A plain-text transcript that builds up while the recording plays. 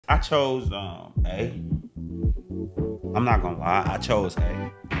I chose A. I'm not gonna lie, I chose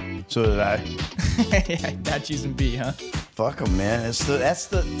A. So did I. Not choosing B, huh? Fuck them, man.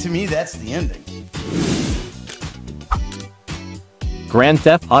 To me, that's the ending. Grand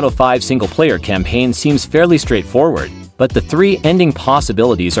Theft Auto 5 single-player campaign seems fairly straightforward, but the 3 ending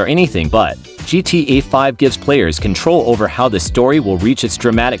possibilities are anything but. GTA 5 gives players control over how the story will reach its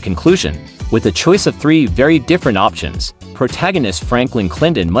dramatic conclusion, with a choice of 3 very different options. Protagonist Franklin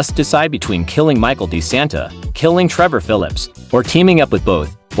Clinton must decide between killing Michael DeSanta, killing Trevor Phillips, or teaming up with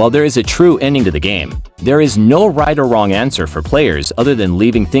both. While there is a true ending to the game, there is no right or wrong answer for players other than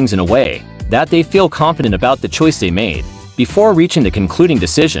leaving things in a way that they feel confident about the choice they made. Before reaching the concluding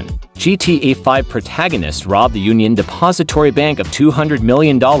decision, GTA 5 protagonist robbed the Union Depository Bank of $200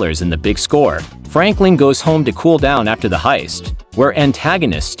 million in the big score. Franklin goes home to cool down after the heist, where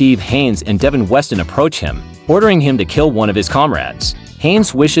antagonists Steve Haynes and Devin Weston approach him, ordering him to kill one of his comrades.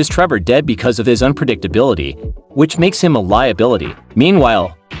 Haynes wishes Trevor dead because of his unpredictability, which makes him a liability.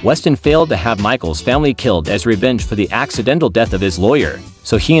 Meanwhile, Weston failed to have Michael's family killed as revenge for the accidental death of his lawyer,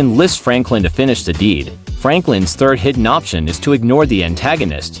 so he enlists Franklin to finish the deed. Franklin's third hidden option is to ignore the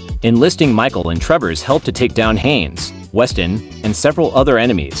antagonist, enlisting Michael and Trevor's help to take down Haynes, Weston, and several other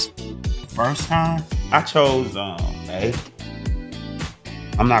enemies. First time, I chose A.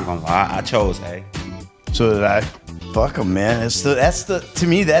 I'm not gonna lie, I chose A. So did I. Fuck them, man. To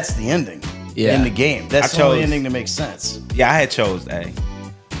me, that's the ending in the game. That's the only ending that makes sense. Yeah, I had chose A.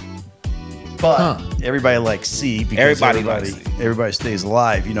 But everybody likes C because everybody stays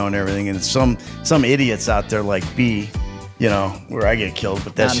alive, you know, and everything. And some idiots out there like B, you know, where I get killed,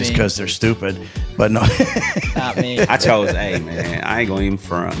 but that's just because they're stupid. But no. Not me. I chose A, man. I ain't gonna even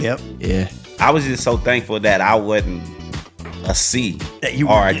front. Yep. Yeah. I was just so thankful that I wasn't a C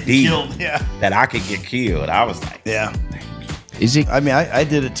or a D, that I could get killed. I was like, yeah. Is it? I mean, I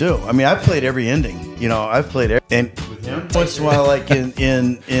did it too. I mean, I played every ending. You know, I've played every, and once in a while, like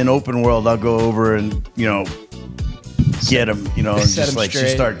in open world, I'll go over and, you know, get them, you know, and just like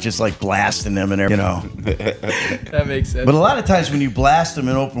start just like blasting them and everything, you know. That makes sense. But a lot of times when you blast them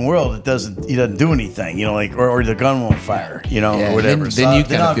in open world, he doesn't do anything, you know, like or the gun won't fire, you know, or whatever. Then you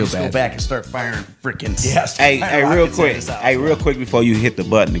kind of feel bad. Go back and start firing freaking. Hey, real quick. Hey, real quick before you hit the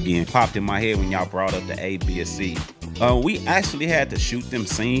button again, popped in my head when y'all brought up the A, B, or C. We actually had to shoot them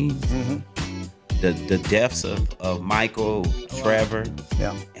scenes. The deaths of Michael, Trevor,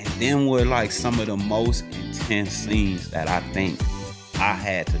 and then were like some of the most intense scenes that I think I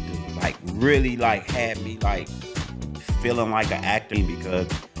had to do. Like really, like had me like feeling like an actor, because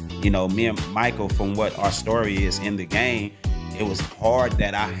you know me and Michael, from what our story is in the game, it was hard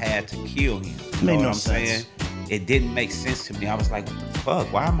that I had to kill him. You know what I'm saying? It didn't make sense to me. I was like, what the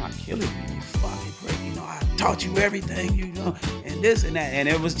fuck? Why am I killing him? You fucking prick. You know, I taught you everything, you know, and this and that, and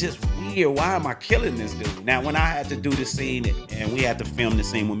it was just weird. Why am I killing this dude? Now, when I had to do the scene and we had to film the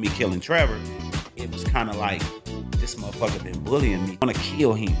scene with me killing Trevor, it was kind of like, this motherfucker been bullying me. I want to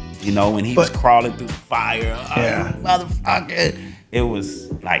kill him, you know, when he was crawling through the fire. Motherfucker. It was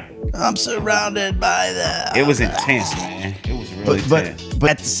like, I'm surrounded by that. It was intense, man. It was really intense. But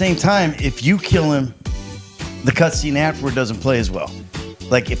at the same time, if you kill him, the cutscene afterward doesn't play as well.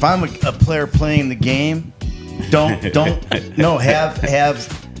 Like if I'm a player playing the game, have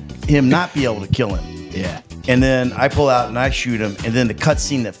him not be able to kill him. Yeah. And then I pull out and I shoot him, and then the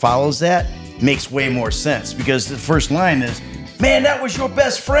cutscene that follows that makes way more sense, because the first line is, "Man, that was your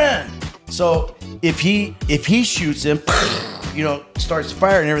best friend." So if he shoots him, you know, starts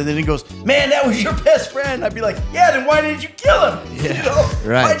fire and everything, and goes, "Man, that was your best friend," I'd be like, "Yeah, then why did you kill him? Yeah. You know,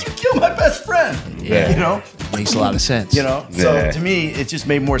 why'd you kill my best friend?" Yeah. You know, makes a lot of sense. You know, so to me, it just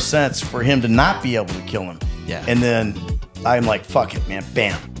made more sense for him to not be able to kill him. Yeah. And then I'm like, "Fuck it, man,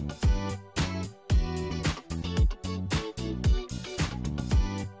 bam."